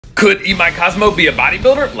Could IMAI COSMO be a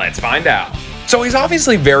bodybuilder? Let's find out. So he's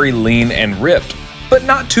obviously very lean and ripped, but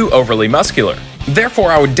not too overly muscular.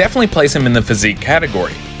 Therefore, I would definitely place him in the physique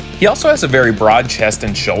category. He also has a very broad chest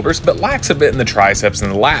and shoulders, but lacks a bit in the triceps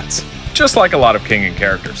and the lats, just like a lot of King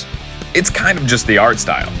characters. It's kind of just the art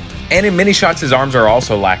style. And in many shots, his arms are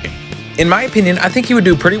also lacking. In my opinion, I think he would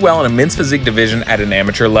do pretty well in a men's physique division at an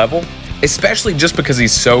amateur level, especially just because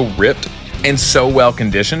he's so ripped and so well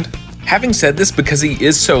conditioned. Having said this, because he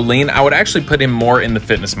is so lean, I would actually put him more in the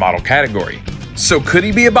fitness model category. So could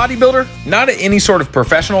he be a bodybuilder? Not at any sort of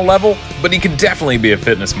professional level, but he could definitely be a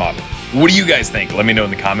fitness model. What do you guys think? Let me know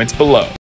in the comments below.